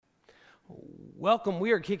Welcome.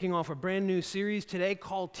 We are kicking off a brand new series today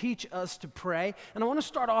called Teach Us to Pray. And I want to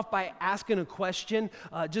start off by asking a question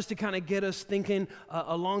just to kind of get us thinking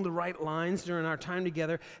along the right lines during our time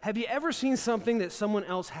together. Have you ever seen something that someone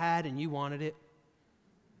else had and you wanted it?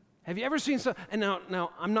 Have you ever seen something, and now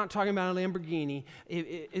I'm not talking about a Lamborghini.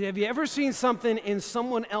 Have you ever seen something in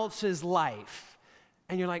someone else's life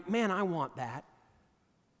and you're like, man, I want that?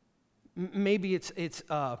 Maybe it's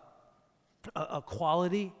a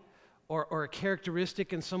quality or a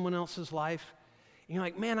characteristic in someone else's life. And you're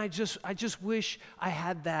like, man, I just wish I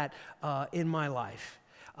had that in my life.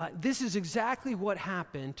 This is exactly what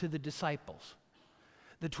happened to the disciples.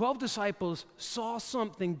 The 12 disciples saw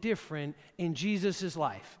something different in Jesus'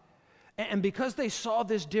 life. And because they saw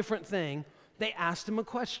this different thing, they asked him a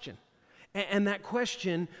question. And that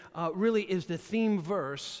question really is the theme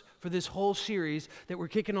verse for this whole series that we're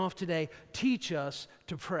kicking off today, Teach Us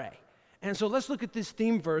to Pray. And so let's look at this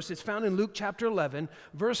theme verse. It's found in Luke chapter 11,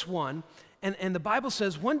 verse 1. And the Bible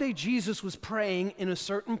says, one day Jesus was praying in a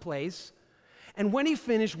certain place. And when he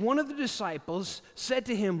finished, one of the disciples said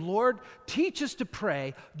to him, Lord, teach us to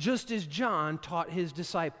pray, just as John taught his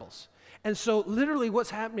disciples. And so literally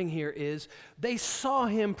what's happening here is they saw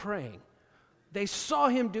him praying. They saw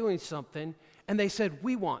him doing something, and they said,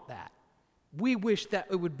 we want that. We wish that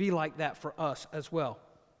it would be like that for us as well.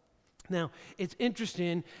 Now, it's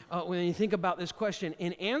interesting when you think about this question.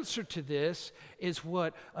 In answer to this is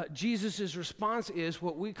what Jesus' response is,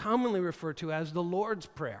 what we commonly refer to as the Lord's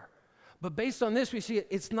Prayer. But based on this, we see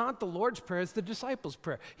it's not the Lord's Prayer, it's the disciples'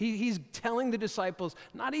 prayer. He's telling the disciples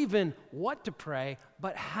not even what to pray,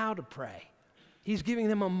 but how to pray. He's giving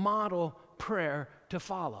them a model prayer to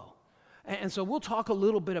follow. And so we'll talk a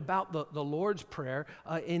little bit about the Lord's Prayer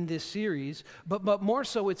in this series, but more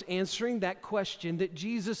so it's answering that question that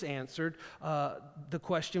Jesus answered, the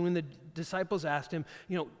question when the disciples asked him,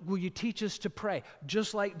 will you teach us to pray?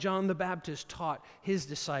 Just like John the Baptist taught his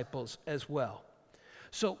disciples as well.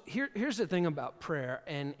 So here's the thing about prayer,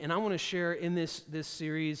 and I want to share in this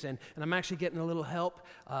series, and I'm actually getting a little help,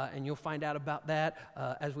 and you'll find out about that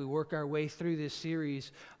as we work our way through this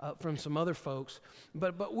series from some other folks.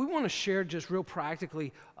 But we want to share just real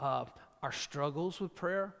practically our struggles with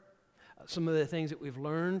prayer, some of the things that we've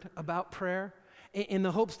learned about prayer, in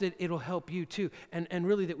the hopes that it'll help you too, and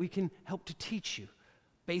really that we can help to teach you,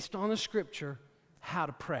 based on the Scripture, how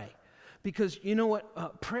to pray. Because you know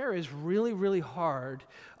what? Prayer is really, really hard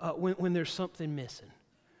when there's something missing.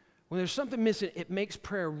 When there's something missing, it makes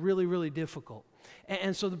prayer really, really difficult.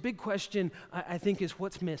 And so the big question, I think, is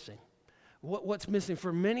what's missing? What's missing?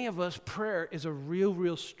 For many of us, prayer is a real,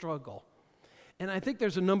 real struggle. And I think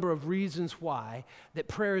there's a number of reasons why that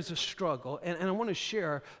prayer is a struggle. And I want to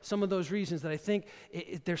share some of those reasons that I think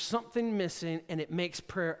there's something missing and it makes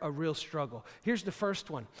prayer a real struggle. Here's the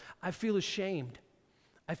first one. I feel ashamed.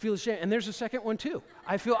 I feel ashamed. And there's a second one too.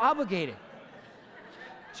 I feel obligated.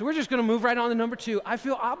 So we're just going to move right on to number 2. I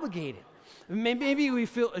feel obligated. Maybe we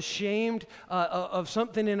feel ashamed of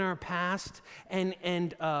something in our past, and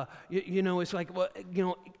it's like,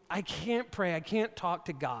 I can't pray, I can't talk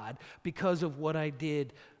to God because of what I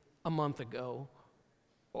did a month ago,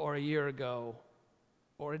 or a year ago,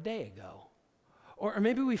 or a day ago. Or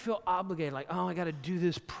maybe we feel obligated, like, I got to do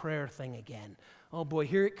this prayer thing again. Oh boy,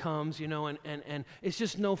 here it comes, and it's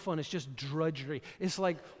just no fun. It's just drudgery. It's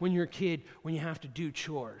like when you're a kid, when you have to do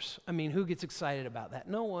chores. I mean, who gets excited about that?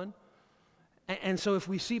 No one. And so if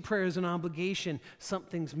we see prayer as an obligation,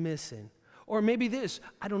 something's missing. Or maybe this,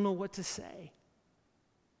 I don't know what to say.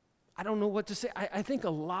 I don't know what to say. I think a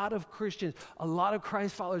lot of Christians, a lot of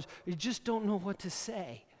Christ followers, they just don't know what to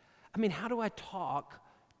say. I mean, how do I talk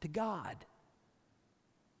to God?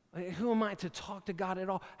 Who am I to talk to God at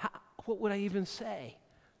all? What would I even say?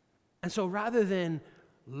 And so rather than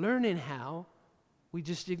learning how, we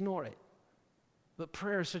just ignore it. But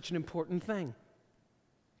prayer is such an important thing.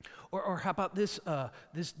 Or how about this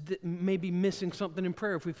maybe missing something in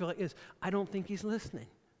prayer if we feel like this? I don't think he's listening.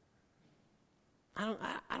 I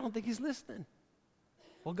don't think he's listening.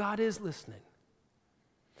 Well, God is listening.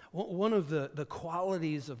 One of the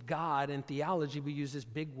qualities of God in theology, we use this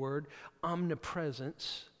big word,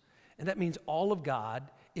 omnipresence. And that means all of God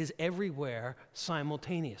is everywhere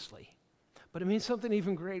simultaneously. But it means something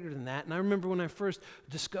even greater than that. And I remember when I first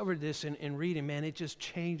discovered this in reading, man, it just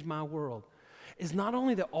changed my world. It's not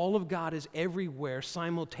only that all of God is everywhere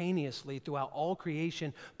simultaneously throughout all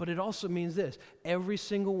creation, but it also means this. Every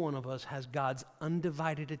single one of us has God's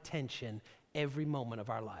undivided attention every moment of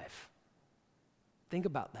our life. Think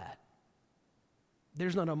about that.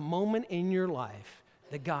 There's not a moment in your life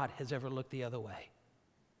that God has ever looked the other way.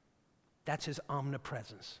 That's his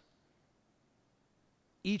omnipresence.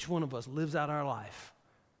 Each one of us lives out our life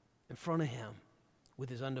in front of him with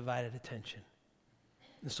his undivided attention.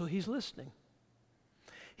 And so he's listening.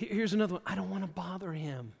 Here's another one. I don't want to bother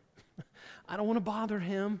him. I don't want to bother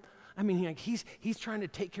him. I mean, like he's trying to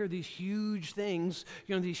take care of these huge things,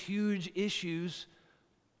 these huge issues.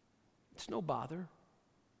 It's no bother.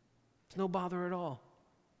 It's no bother at all.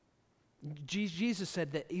 Jesus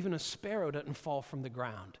said that even a sparrow doesn't fall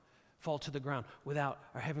to the ground without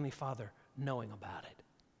our Heavenly Father knowing about it.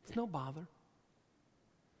 It's no bother.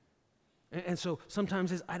 And so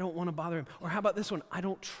sometimes it's, I don't want to bother him. Or how about this one? I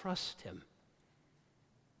don't trust him.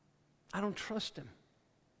 I don't trust him.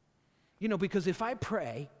 Because if I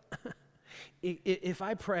pray,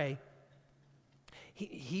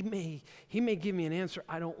 he may give me an answer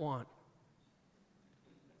I don't want.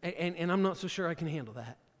 And I'm not so sure I can handle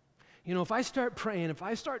that. If I start praying, if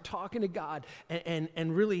I start talking to God,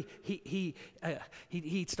 and really he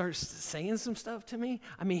starts saying some stuff to me,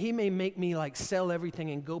 I mean, he may make me like sell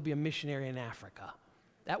everything and go be a missionary in Africa.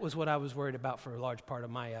 That was what I was worried about for a large part of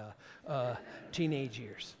my teenage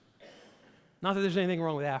years. Not that there's anything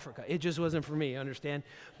wrong with Africa. It just wasn't for me, understand?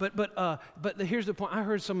 But here's the point. I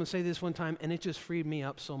heard someone say this one time, and it just freed me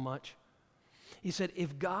up so much. He said,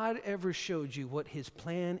 if God ever showed you what his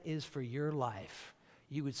plan is for your life,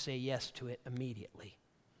 you would say yes to it immediately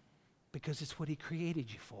because it's what he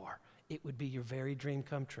created you for. It would be your very dream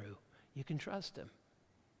come true. You can trust him.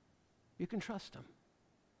 You can trust him.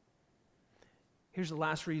 Here's the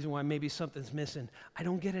last reason why maybe something's missing. I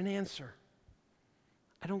don't get an answer.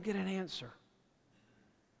 I don't get an answer.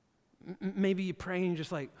 Maybe you pray and you're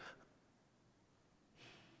just like,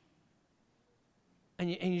 and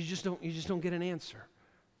you just don't get an answer.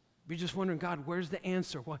 You're just wondering, God, where's the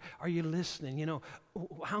answer? Why are you listening?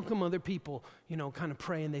 How come other people, kind of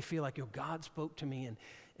pray and they feel like, God spoke to me,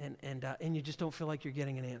 and you just don't feel like you're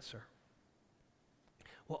getting an answer?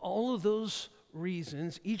 Well, all of those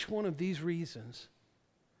reasons, each one of these reasons,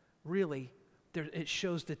 really, it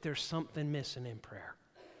shows that there's something missing in prayer.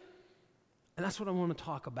 And that's what I want to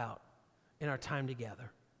talk about in our time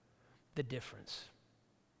together, the difference.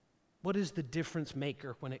 What is the difference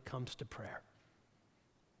maker when it comes to prayer?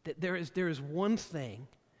 That there is one thing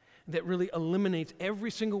that really eliminates every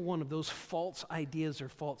single one of those false ideas or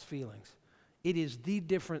false feelings. It is the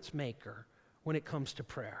difference maker when it comes to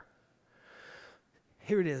prayer.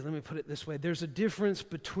 Here it is. Let me put it this way. There's a difference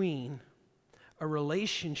between a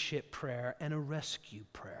relationship prayer and a rescue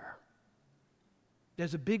prayer.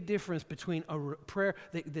 There's a big difference between a prayer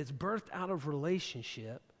that's birthed out of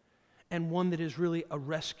relationship and one that is really a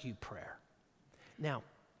rescue prayer. Now,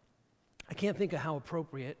 I can't think of how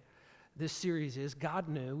appropriate this series is. God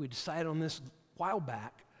knew. We decided on this a while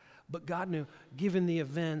back, but God knew, given the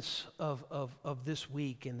events of this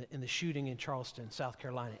week in the shooting in Charleston, South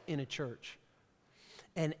Carolina, in a church.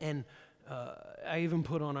 And I even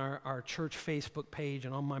put on our church Facebook page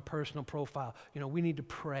and on my personal profile, we need to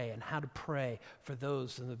pray and how to pray for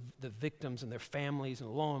those and the victims and their families and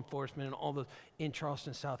law enforcement and all those in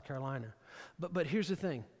Charleston, South Carolina. But here's the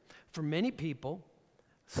thing. For many people,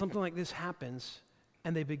 something like this happens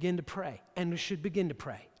and they begin to pray, and they should begin to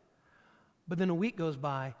pray. But then a week goes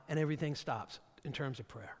by and everything stops in terms of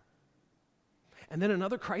prayer. And then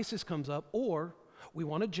another crisis comes up, or we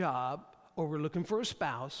want a job, or we're looking for a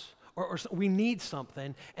spouse, or we need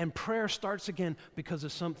something, and prayer starts again because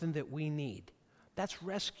of something that we need. That's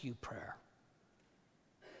rescue prayer.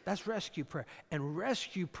 That's rescue prayer. And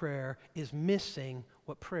rescue prayer is missing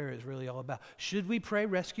what prayer is really all about. Should we pray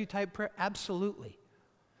rescue type prayer? Absolutely.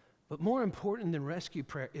 But more important than rescue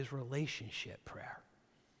prayer is relationship prayer.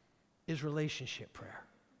 Is relationship prayer.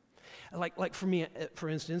 Like for me, for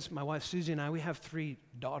instance, my wife Susie and I, we have 3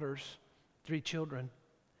 daughters, 3 children.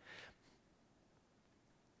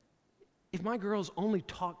 If my girls only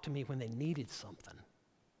talked to me when they needed something,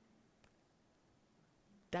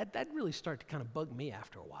 that really start to kind of bug me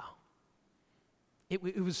after a while. It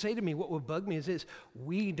would say to me, what would bug me is this: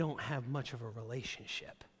 we don't have much of a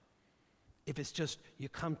relationship. If it's just you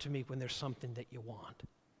come to me when there's something that you want.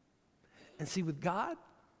 And see, with God,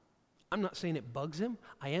 I'm not saying it bugs him.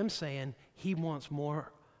 I am saying he wants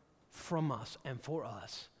more from us and for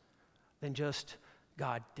us than just,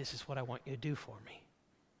 God, this is what I want you to do for me.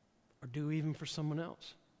 Or do even for someone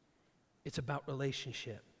else. It's about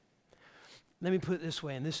relationship. Let me put it this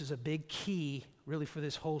way, and this is a big key really for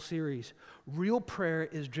this whole series. Real prayer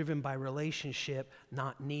is driven by relationship,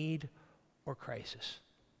 not need or crisis.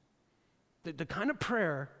 The kind of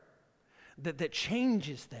prayer that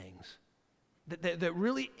changes things, that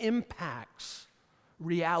really impacts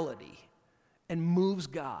reality and moves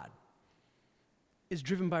God, is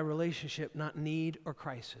driven by relationship, not need or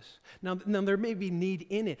crisis. Now there may be need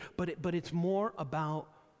in it, but it's more about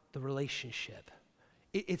the relationship.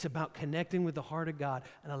 It's about connecting with the heart of God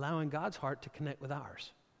and allowing God's heart to connect with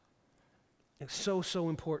ours. It's so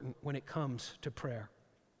important when it comes to prayer.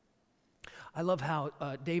 I love how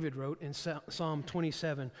David wrote in Psalm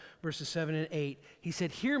 27, verses 7 and 8. He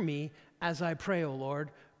said, "Hear me as I pray, O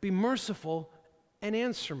Lord. Be merciful and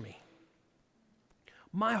answer me.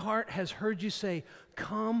 My heart has heard you say,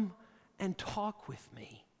 'Come and talk with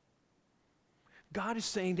me.'" God is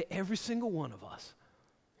saying to every single one of us,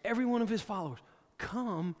 every one of his followers,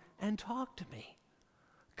 "Come and talk to me.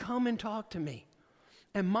 Come and talk to me."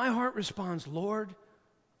 And my heart responds, "Lord,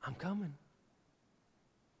 I'm coming."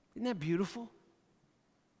 Isn't that beautiful?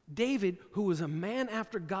 David, who was a man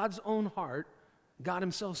after God's own heart, God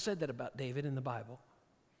himself said that about David in the Bible.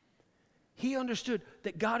 He understood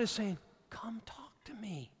that God is saying, "Come talk to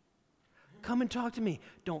me. Come and talk to me.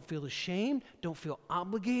 Don't feel ashamed. Don't feel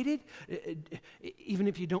obligated. Even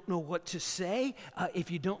if you don't know what to say,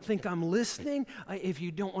 if you don't think I'm listening, if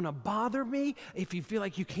you don't want to bother me, if you feel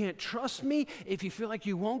like you can't trust me, if you feel like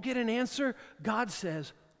you won't get an answer," God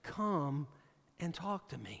says, "Come and talk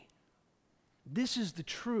to me." This is the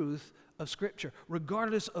truth of Scripture,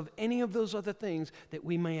 regardless of any of those other things that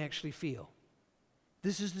we may actually feel.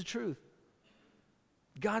 This is the truth.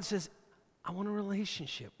 God says, "I want a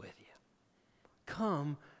relationship with you.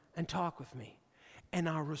 Come and talk with me." And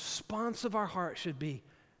our response of our heart should be,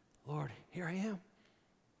 "Lord, here I am.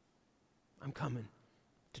 I'm coming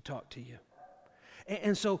to talk to you."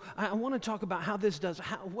 And so I want to talk about how this does,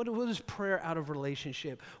 what is prayer out of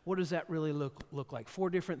relationship? What does that really look like? 4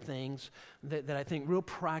 different things that I think real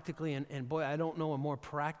practically, and boy, I don't know a more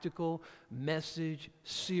practical message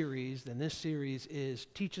series than this series is,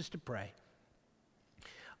 Teach Us to Pray.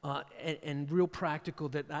 And real practical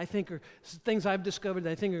that I think are things I've discovered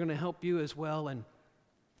that I think are going to help you as well, and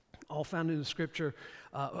all found in the Scripture.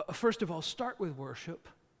 First of all, start with worship.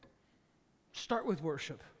 Start with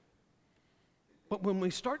worship. But when we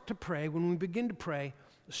start to pray, when we begin to pray,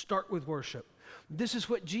 start with worship. This is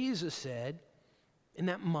what Jesus said in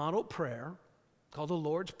that model prayer called the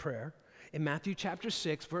Lord's Prayer in Matthew chapter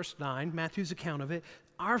 6, verse 9, Matthew's account of it.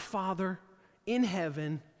 "Our Father in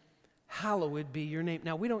heaven, hallowed be your name."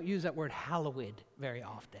 Now, we don't use that word hallowed very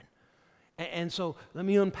often. And so let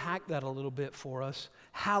me unpack that a little bit for us.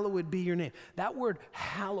 Hallowed be your name. That word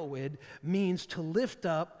hallowed means to lift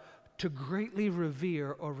up, to greatly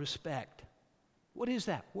revere or respect. What is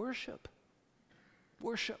that? Worship.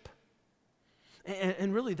 Worship.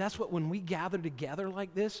 And really, that's what, when we gather together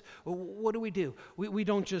like this, what do? We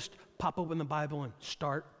don't just pop open the Bible and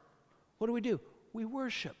start. What do? We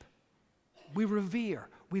worship. We revere.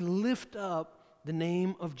 We lift up the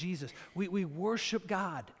name of Jesus. We worship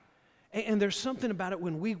God. And there's something about it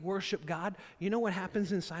when we worship God, you know what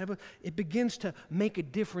happens inside of us? It begins to make a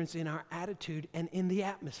difference in our attitude and in the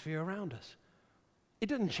atmosphere around us. It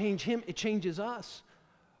doesn't change him, it changes us.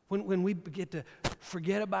 When we get to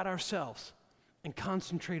forget about ourselves and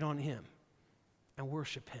concentrate on him and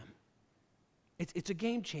worship him. It's a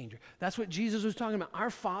game changer. That's what Jesus was talking about. Our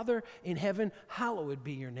Father in heaven, hallowed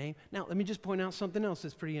be your name. Now, let me just point out something else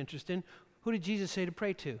that's pretty interesting. Who did Jesus say to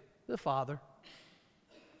pray to? The Father.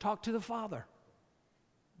 Talk to the Father.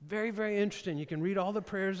 Very, very interesting. You can read all the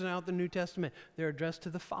prayers out the New Testament. They're addressed to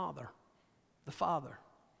the Father. The Father.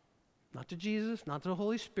 Not to Jesus, not to the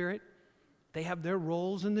Holy Spirit. They have their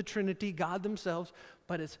roles in the Trinity, God themselves,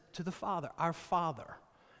 but it's to the Father, our Father.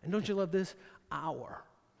 And don't you love this? Our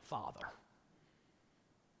Father.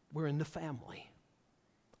 We're in the family.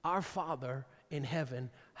 Our Father in heaven,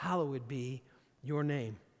 hallowed be your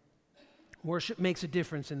name. Worship makes a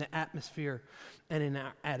difference in the atmosphere and in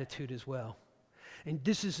our attitude as well. And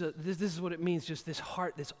this is what it means, just this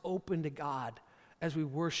heart that's open to God as we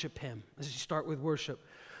worship him, as you start with worship.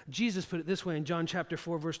 Jesus put it this way in John chapter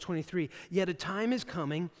 4, verse 23, "Yet a time is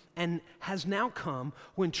coming and has now come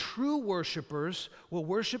when true worshipers will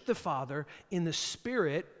worship the Father in the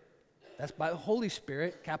Spirit," that's by the Holy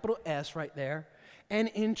Spirit, capital S right there, "and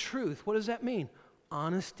in truth." What does that mean?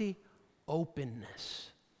 Honesty,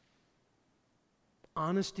 openness.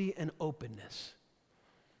 Honesty and openness.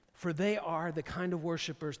 For they are the kind of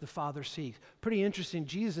worshipers the Father seeks. Pretty interesting.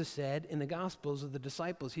 Jesus said in the Gospels of the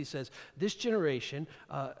disciples, he says, this generation,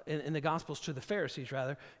 in the Gospels to the Pharisees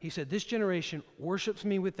rather, he said, "This generation worships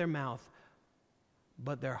me with their mouth,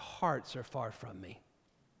 but their hearts are far from me."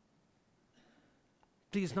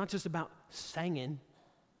 See, it's not just about singing.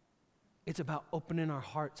 It's about opening our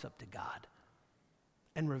hearts up to God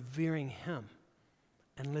and revering him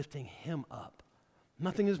and lifting him up.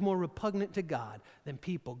 Nothing is more repugnant to God than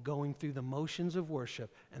people going through the motions of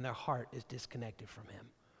worship and their heart is disconnected from Him.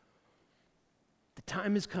 The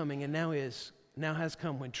time is coming and now has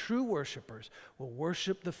come when true worshipers will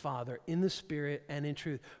worship the Father in the Spirit and in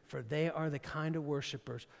truth, for they are the kind of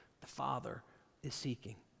worshipers the Father is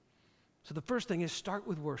seeking. So the first thing is start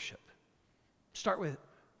with worship. Start with,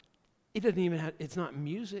 it's not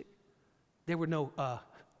music. There were no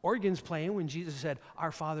organs playing when Jesus said,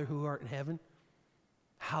 "Our Father who art in heaven,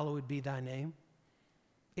 hallowed be thy name."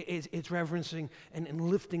 It's reverencing and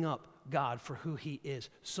lifting up God for who He is,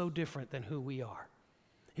 so different than who we are.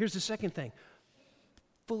 Here's the second thing.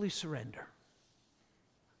 Fully surrender.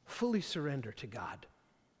 Fully surrender to God.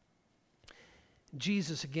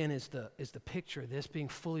 Jesus, again, is the picture of this, being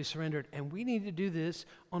fully surrendered, and we need to do this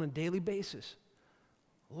on a daily basis.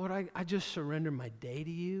 Lord, I just surrender my day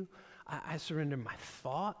to you. I surrender my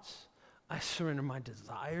thoughts. I surrender my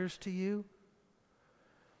desires to you.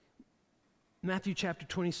 Matthew chapter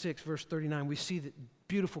 26, verse 39, we see the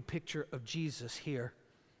beautiful picture of Jesus here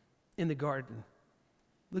in the garden.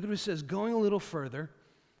 Look at what it says. Going a little further,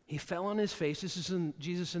 he fell on his face. This is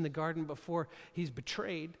Jesus in the garden before he's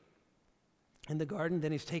betrayed. In the garden,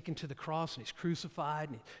 then he's taken to the cross and he's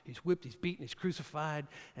crucified, and he's whipped, he's beaten, he's crucified,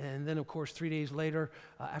 and then of course 3 days later,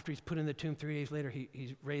 after he's put in the tomb, 3 days later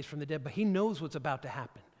he's raised from the dead, but he knows what's about to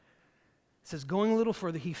happen. It says, going a little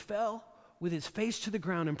further, he fell with his face to the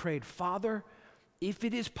ground and prayed, "Father, if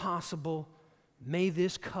it is possible, may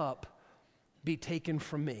this cup be taken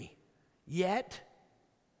from me. Yet,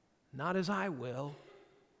 not as I will,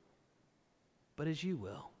 but as you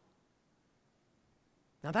will."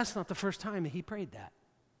 Now, that's not the first time that he prayed that.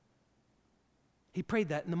 He prayed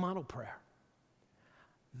that in the model prayer.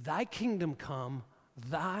 Thy kingdom come,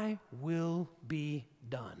 thy will be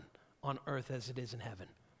done on earth as it is in heaven.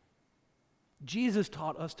 Jesus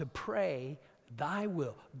taught us to pray, thy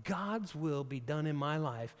will, God's will be done in my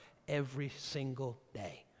life every single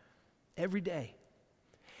day. Every day.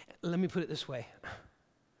 Let me put it this way.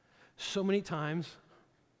 So many times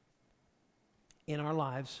in our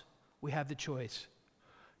lives, we have the choice.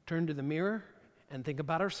 Turn to the mirror and think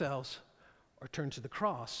about ourselves, or turn to the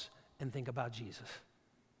cross and think about Jesus.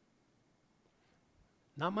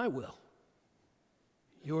 Not my will,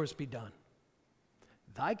 yours be done.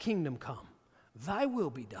 Thy kingdom come, thy will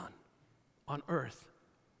be done on earth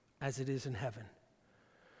as it is in heaven.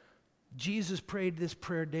 Jesus prayed this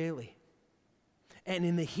prayer daily. And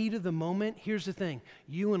in the heat of the moment, here's the thing,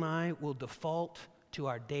 you and I will default to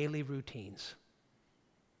our daily routines.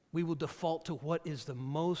 We will default to what is the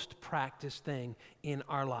most practiced thing in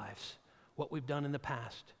our lives, what we've done in the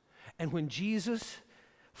past. And when Jesus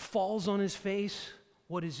falls on his face,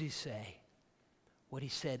 what does he say? What he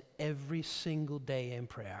said every single day in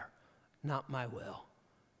prayer, not my will,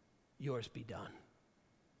 yours be done.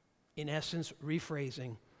 In essence,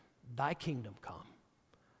 rephrasing, thy kingdom come,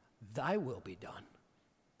 thy will be done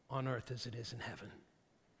on earth as it is in heaven.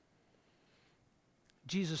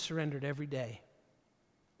 Jesus surrendered every day.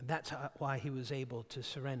 That's why he was able to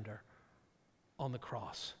surrender on the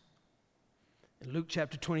cross. In Luke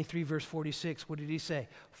chapter 23, verse 46, what did he say?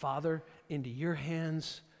 Father, into your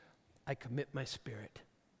hands I commit my spirit.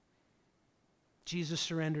 Jesus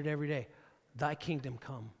surrendered every day. Thy kingdom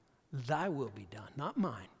come, thy will be done, not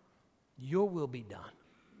mine. Your will be done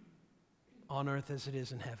on earth as it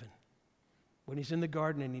is in heaven. When he's in the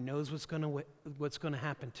garden and he knows what's going to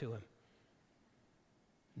happen to him,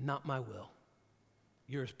 not my will,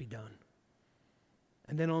 yours be done.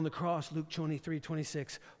 And then on the cross, Luke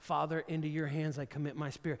 23:26, Father, into your hands I commit my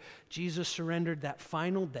spirit. Jesus surrendered that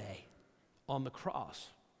final day on the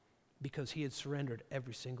cross because he had surrendered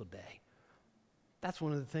every single day. That's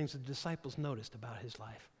one of the things the disciples noticed about his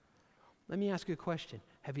life. Let me ask you a question.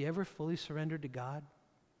 Have you ever fully surrendered to God?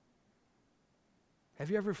 Have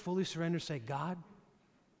you ever fully surrendered, say, God,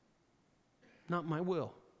 not my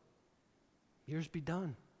will, yours be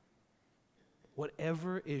done.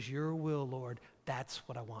 Whatever is your will, Lord, that's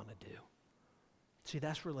what I want to do. See,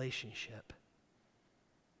 that's relationship.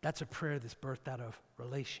 That's a prayer that's birthed out of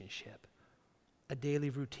relationship, a daily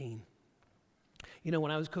routine. You know,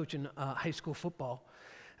 when I was coaching high school football,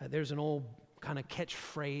 there's an old kind of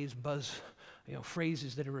catchphrase,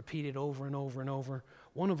 phrases that are repeated over and over and over.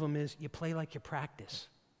 One of them is, you play like you practice.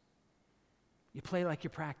 You play like you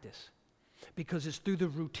practice. Because it's through the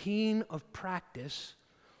routine of practice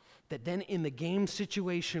that then in the game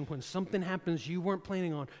situation, when something happens you weren't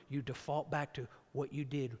planning on, you default back to what you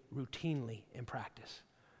did routinely in practice.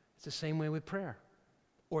 It's the same way with prayer,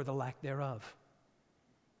 or the lack thereof.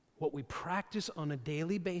 What we practice on a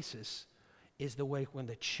daily basis is the way when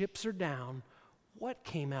the chips are down, what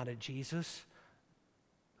came out of Jesus?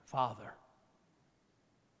 Father,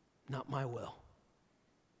 not my will,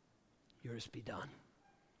 yours be done.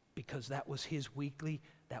 Because that was his weekly,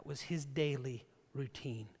 that was his daily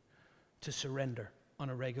routine to surrender on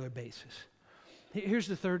a regular basis. Here's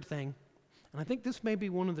the third thing, and I think this may be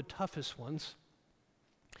one of the toughest ones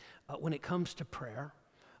when it comes to prayer.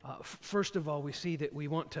 First of all, we see that we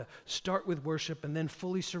want to start with worship and then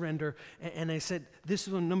fully surrender. And I said, this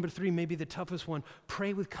is one, number 3, maybe the toughest one.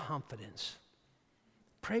 Pray with confidence.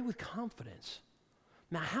 Pray with confidence.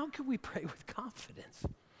 Now, how can we pray with confidence?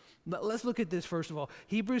 Let's look at this first of all.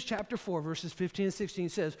 Hebrews chapter 4, verses 15 and 16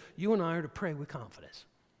 says, you and I are to pray with confidence.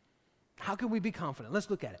 How can we be confident?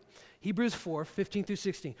 Let's look at it. Hebrews 4, 15 through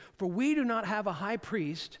 16. For we do not have a high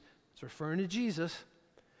priest, it's referring to Jesus,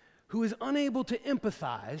 who is unable to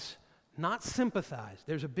empathize, not sympathize.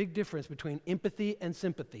 There's a big difference between empathy and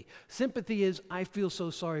sympathy. Sympathy is, I feel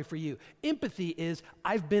so sorry for you. Empathy is,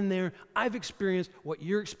 I've been there, I've experienced what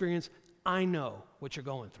you're experiencing, I know what you're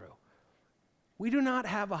going through. We do not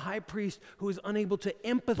have a high priest who is unable to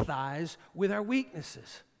empathize with our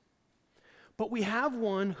weaknesses. But we have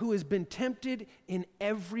one who has been tempted in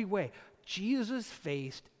every way. Jesus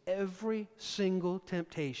faced every single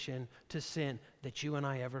temptation to sin that you and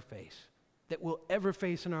I ever face, that we'll ever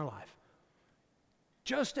face in our life.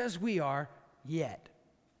 Just as we are, yet.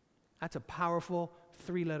 That's a powerful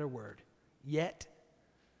 3-letter word. Yet,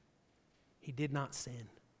 he did not sin.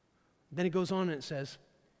 Then it goes on and it says,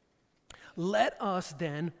 let us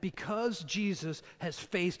then, because Jesus has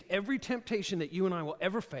faced every temptation that you and I will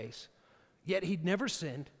ever face, yet he'd never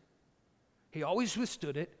sinned, he always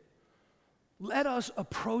withstood it, let us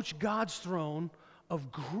approach God's throne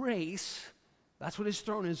of grace. That's what his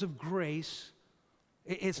throne is, of grace.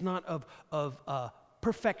 It's not of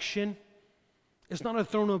perfection. It's not a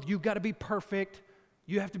throne of you've got to be perfect.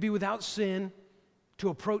 You have to be without sin to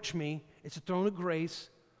approach me. It's a throne of grace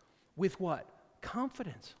with what?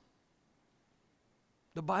 Confidence.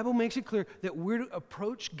 The Bible makes it clear that we're to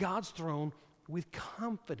approach God's throne with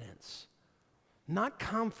confidence. Not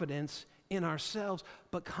confidence in ourselves,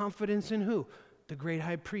 but confidence in who? The great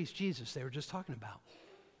high priest, Jesus, they were just talking about.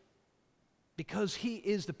 Because he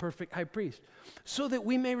is the perfect high priest. So that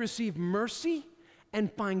we may receive mercy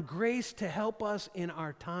and find grace to help us in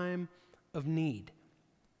our time of need.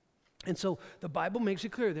 And so the Bible makes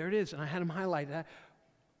it clear, there it is, and I had him highlight that.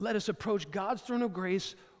 Let us approach God's throne of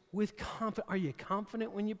grace with confidence. Are you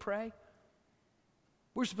confident when you pray?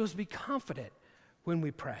 We're supposed to be confident when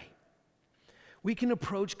we pray. We can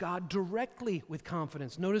approach God directly with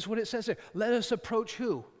confidence. Notice what it says there. Let us approach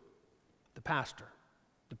who? The pastor,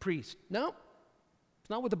 the priest. No, it's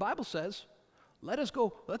not what the Bible says. Let's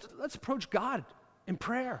approach God in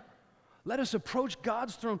prayer. Let us approach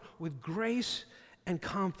God's throne with grace and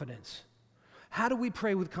confidence. How do we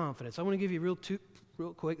pray with confidence? I want to give you real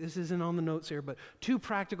quick, this isn't on the notes here, but 2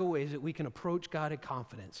 practical ways that we can approach God in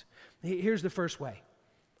confidence. Here's the first way.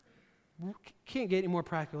 Can't get any more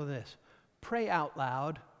practical than this. Pray out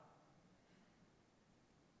loud.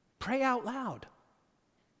 Pray out loud.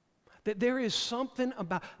 That there is something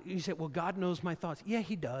about, you say, well, God knows my thoughts. Yeah,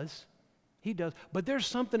 he does. He does. But there's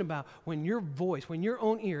something about when your voice, when your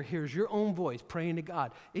own ear hears your own voice praying to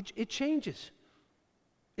God, it changes.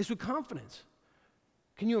 It's with confidence.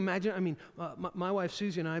 Can you imagine? I mean, my wife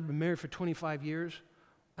Susie and I have been married for 25 years,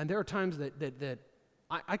 and there are times that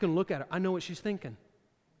I can look at her. I know what she's thinking.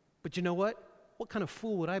 But you know what? What kind of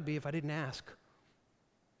fool would I be if I didn't ask?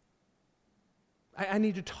 I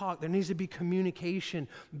need to talk. There needs to be communication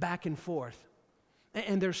back and forth.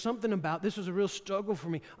 And there's something about, this was a real struggle for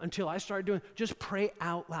me until I started doing, just pray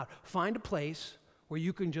out loud. Find a place where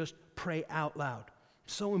you can just pray out loud.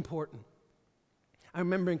 So important. I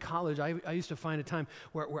remember in college, I used to find a time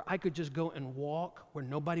where I could just go and walk where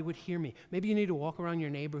nobody would hear me. Maybe you need to walk around your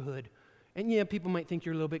neighborhood. And yeah, people might think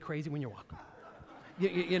you're a little bit crazy when you're walking.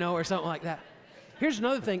 you know, or something like that. Here's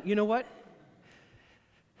another thing. You know what?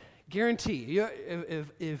 Guarantee,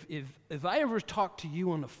 if I ever talk to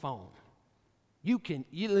you on the phone, you could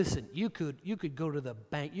go to the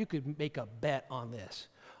bank, you could make a bet on this.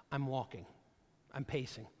 I'm walking. I'm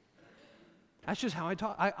pacing. That's just how I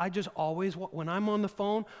talk. I just always walk. When I'm on the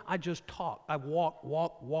phone, I just talk. I walk.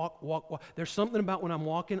 There's something about when I'm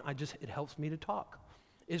walking, it helps me to talk.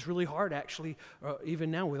 It's really hard, actually, even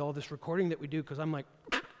now with all this recording that we do, because I'm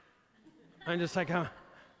just like, I'm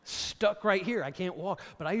stuck right here. I can't walk.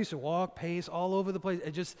 But I used to walk, pace, all over the place.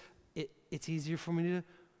 It's easier for me to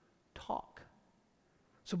talk.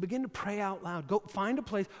 So begin to pray out loud. Go find a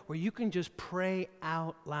place where you can just pray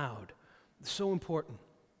out loud. It's so important.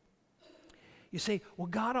 You say, well,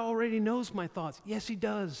 God already knows my thoughts. Yes, he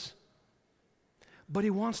does. But he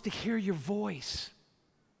wants to hear your voice.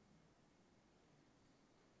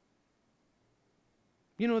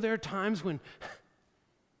 You know, there are times when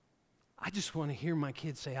I just want to hear my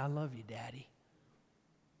kids say, I love you, Daddy.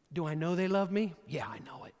 Do I know they love me? Yeah, I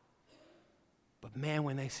know it. But man,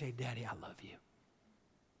 when they say, Daddy, I love you.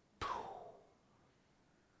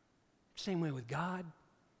 Same way with God.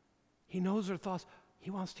 He knows our thoughts.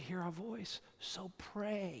 He wants to hear our voice. So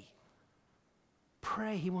pray.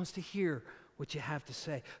 Pray. He wants to hear what you have to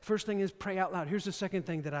say. First thing is pray out loud. Here's the second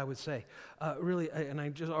thing that I would say. And I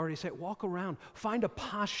just already said, walk around. Find a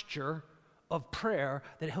posture of prayer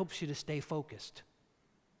that helps you to stay focused.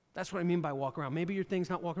 That's what I mean by walk around. Maybe your thing's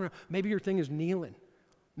not walking around. Maybe your thing is kneeling.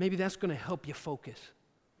 Maybe that's going to help you focus.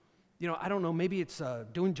 You know, I don't know. Maybe it's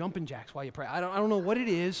doing jumping jacks while you pray. I don't know what it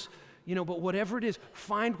is. You know, but whatever it is,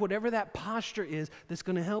 find whatever that posture is that's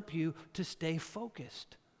going to help you to stay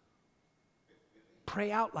focused.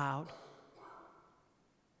 Pray out loud.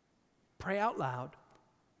 Pray out loud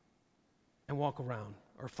and walk around,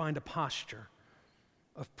 or find a posture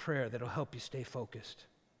of prayer that'll help you stay focused.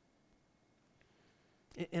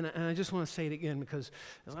 And I just want to say it again, because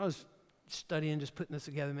as I was studying, just putting this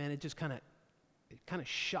together, man, it just kind of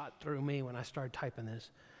shot through me when I started typing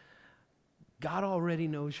this. God already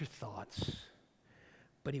knows your thoughts,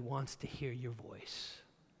 but he wants to hear your voice.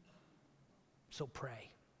 So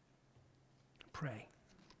pray. Pray.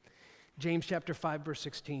 James chapter 5, verse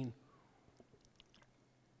 16.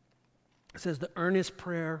 It says, the earnest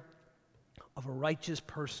prayer of a righteous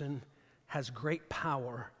person has great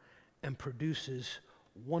power and produces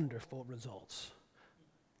wonderful results.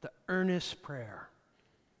 The earnest prayer,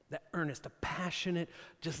 the passionate,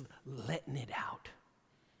 just letting it out.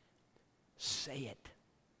 Say it.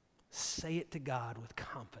 Say it to God with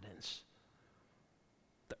confidence.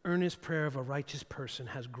 The earnest prayer of a righteous person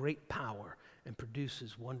has great power and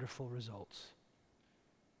produces wonderful results.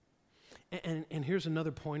 And here's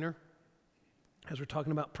another pointer as we're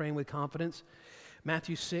talking about praying with confidence.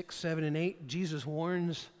 Matthew 6, 7, and 8, Jesus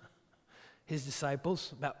warns his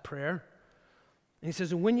disciples about prayer. And he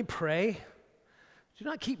says, and when you pray, do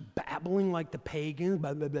not keep babbling like the pagans,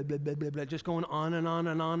 blah, blah, blah, blah, blah, blah, blah, just going on and on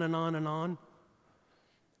and on and on and on.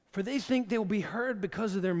 For they think they will be heard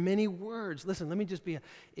because of their many words. Listen, let me just be,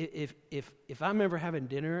 if I'm ever having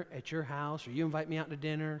dinner at your house, or you invite me out to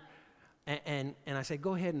dinner, and I say,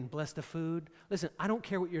 go ahead and bless the food. Listen, I don't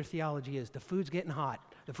care what your theology is. The food's getting hot.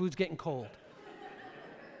 The food's getting cold.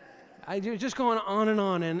 Just going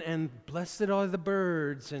on and blessed are the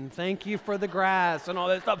birds, and thank you for the grass and all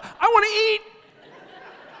that stuff. I want to eat.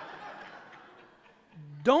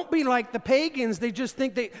 Don't be like the pagans. They just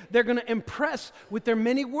think they're going to impress with their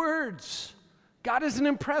many words. God isn't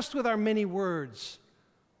impressed with our many words.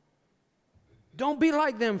 Don't be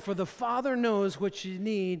like them, for the Father knows what you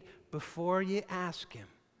need before you ask him.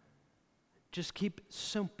 Just keep it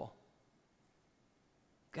simple.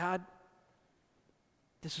 God,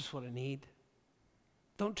 this is what I need.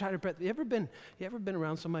 Don't try to pray. You ever been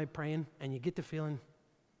around somebody praying and you get the feeling,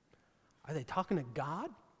 are they talking to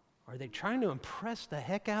God? Or are they trying to impress the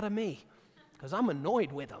heck out of me? Because I'm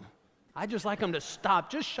annoyed with them. I just like them to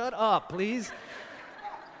stop. Just shut up, please.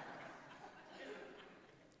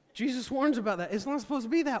 Jesus warns about that. It's not supposed to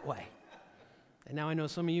be that way. And now I know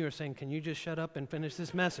some of you are saying, can you just shut up and finish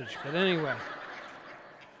this message? But anyway,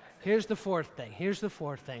 here's the fourth thing. Here's the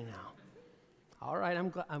fourth thing now. All right,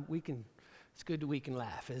 I'm glad it's good that we can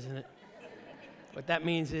laugh, isn't it? What that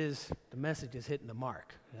means is the message is hitting the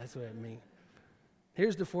mark. That's what it means.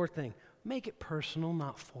 Here's the fourth thing. Make it personal,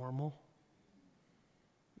 not formal.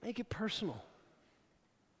 Make it personal,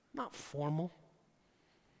 not formal,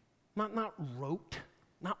 not rote,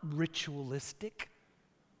 not ritualistic.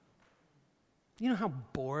 You know how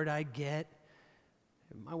bored I get?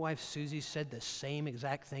 My wife Susie said the same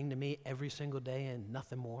exact thing to me every single day and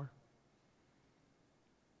nothing more.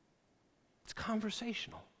 It's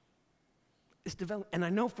conversational. It's developed. And I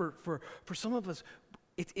know for some of us,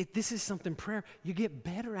 this is something prayer, you get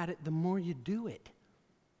better at it the more you do it.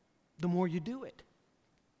 The more you do it.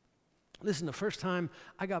 Listen, the first time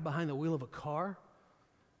I got behind the wheel of a car,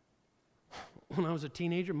 when I was a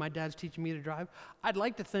teenager, my dad's teaching me to drive. I'd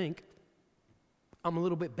like to think I'm a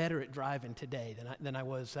little bit better at driving today than I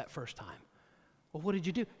was that first time. Well, what did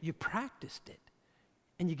you do? You practiced it,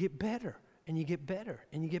 and you get better, and you get better,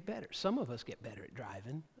 and you get better. Some of us get better at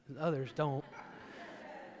driving, others don't.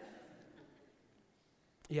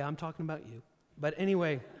 Yeah, I'm talking about you. But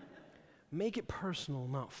anyway, make it personal,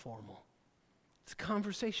 not formal. It's a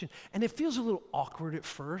conversation. And it feels a little awkward at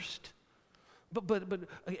first. But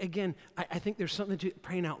again, I think there's something to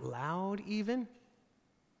praying out loud even.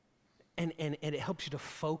 And it helps you to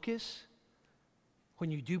focus when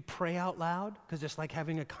you do pray out loud, because it's like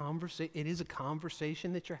having a conversation. It is a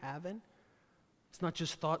conversation that you're having. It's not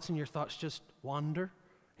just thoughts and your thoughts just wander.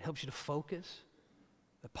 It helps you to focus.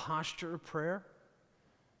 The posture of prayer,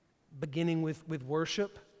 beginning with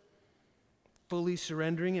worship, fully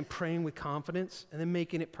surrendering and praying with confidence, and then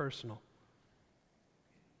making it personal.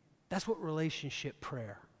 That's what relationship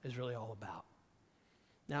prayer is really all about.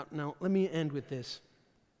 Now let me end with this,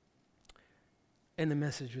 end the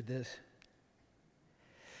message with this.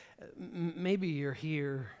 Maybe you're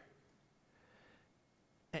here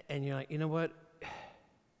and you're like, you know what?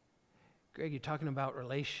 Greg, you're talking about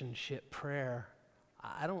relationship prayer.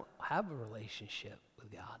 I don't have a relationship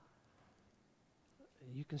with God.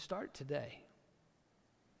 You can start today.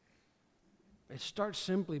 It starts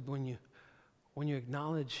simply when you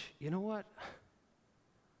acknowledge, you know what?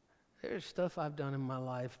 There's stuff I've done in my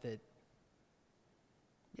life that,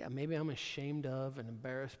 maybe I'm ashamed of and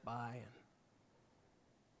embarrassed by, and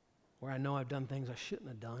where I know I've done things I shouldn't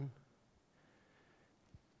have done.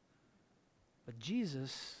 But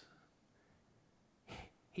Jesus,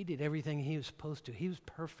 he did everything he was supposed to. He was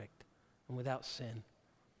perfect and without sin.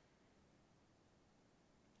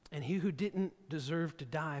 And he who didn't deserve to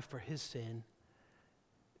die for his sin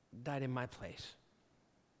died in my place.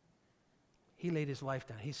 He laid his life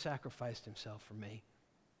down. He sacrificed himself for me.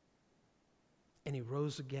 And he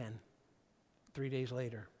rose again 3 days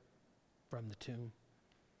later from the tomb.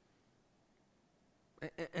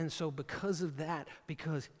 And so because of that,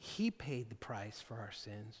 because he paid the price for our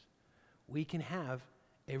sins, we can have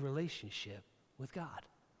a relationship with God.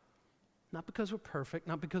 Not because we're perfect,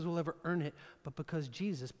 not because we'll ever earn it, but because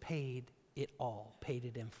Jesus paid it all, paid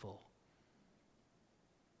it in full.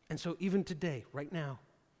 And so even today, right now,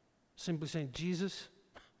 simply saying, Jesus,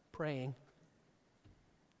 praying.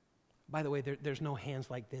 By the way, there's no hands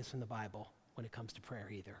like this in the Bible when it comes to prayer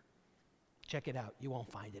either. Check it out. You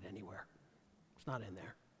won't find it anywhere. It's not in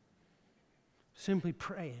there. Simply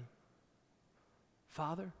praying,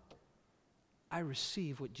 Father, I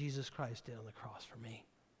receive what Jesus Christ did on the cross for me.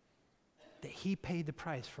 That he paid the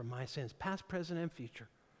price for my sins, past, present, and future.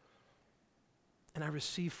 And I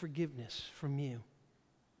receive forgiveness from you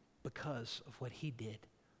because of what he did,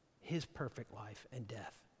 his perfect life and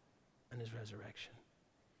death and his resurrection.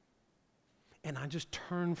 And I just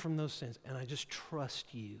turn from those sins and I just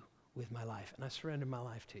trust you with my life and I surrender my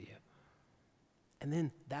life to you. And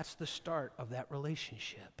then that's the start of that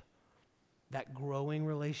relationship, that growing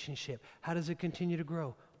relationship. How does it continue to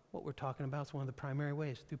grow? What we're talking about is one of the primary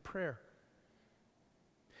ways, through prayer.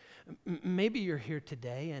 Maybe you're here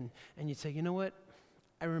today and you'd say, you know what?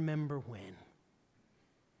 I remember when,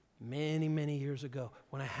 many, many years ago,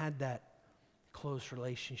 when I had that close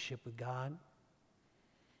relationship with God,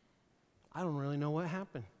 I don't really know what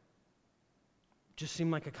happened. Just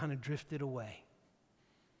seemed like I kind of drifted away.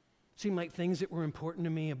 Seemed like things that were important to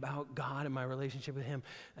me about God and my relationship with him,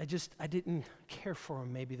 I didn't care for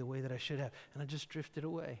him maybe the way that I should have, and I just drifted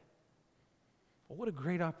away. Well, what a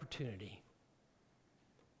great opportunity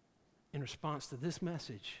in response to this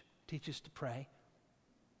message, teach us to pray,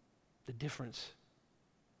 the difference,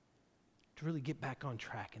 to really get back on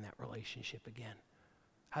track in that relationship again.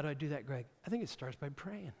 How do I do that, Greg? I think it starts by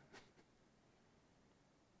praying.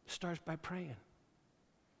 It starts by praying.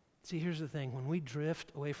 See, here's the thing. When we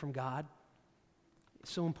drift away from God,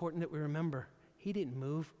 it's so important that we remember, he didn't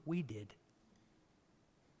move, we did.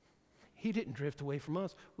 He didn't drift away from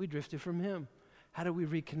us, we drifted from him. How do we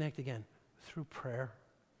reconnect again? Through prayer.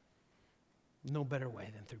 No better way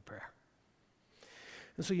than through prayer.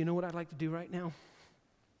 And so you know what I'd like to do right now?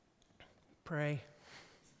 Pray.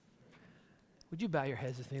 Would you bow your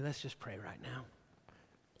heads with me? Let's just pray right now.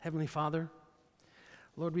 Heavenly Father,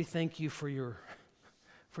 Lord, we thank you for your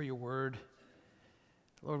word.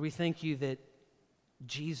 Lord, we thank you that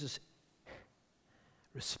Jesus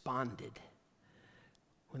responded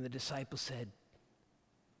when the disciples said,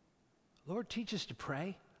 Lord, teach us to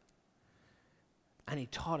pray. And he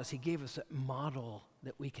taught us, he gave us a model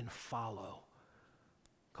that we can follow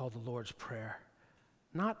called the Lord's Prayer.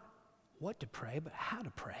 Not what to pray, but how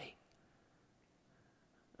to pray.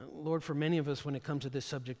 Lord, for many of us, when it comes to this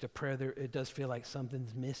subject of prayer, it does feel like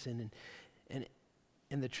something's missing.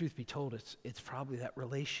 And the truth be told, it's probably that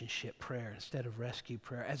relationship prayer instead of rescue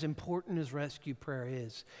prayer. As important as rescue prayer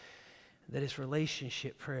is, that it's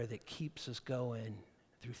relationship prayer that keeps us going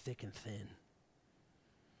through thick and thin.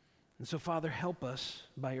 And so, Father, help us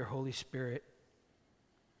by your Holy Spirit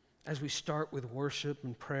as we start with worship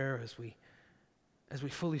and prayer, as we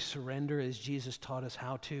fully surrender as Jesus taught us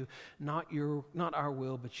how to, not our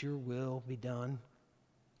will, but your will be done.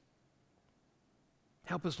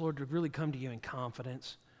 Help us, Lord, to really come to you in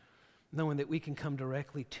confidence, knowing that we can come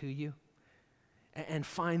directly to you and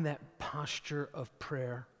find that posture of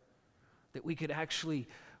prayer, that we could actually,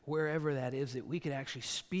 wherever that is, that we could actually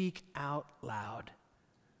speak out loud.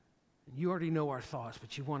 And you already know our thoughts,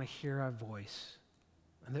 but you want to hear our voice,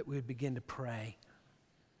 and that we would begin to pray.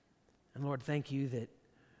 And Lord, thank you that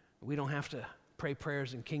we don't have to pray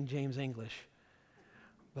prayers in King James English,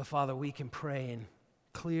 but Father, we can pray in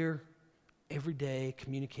clear, everyday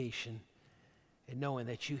communication and knowing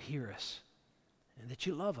that you hear us and that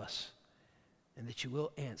you love us and that you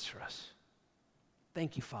will answer us.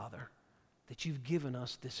 Thank you, Father, that you've given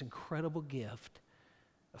us this incredible gift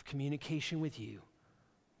of communication with you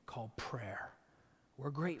called prayer. We're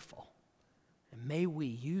grateful, and may we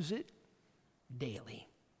use it daily.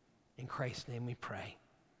 In Christ's name we pray.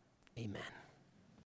 Amen.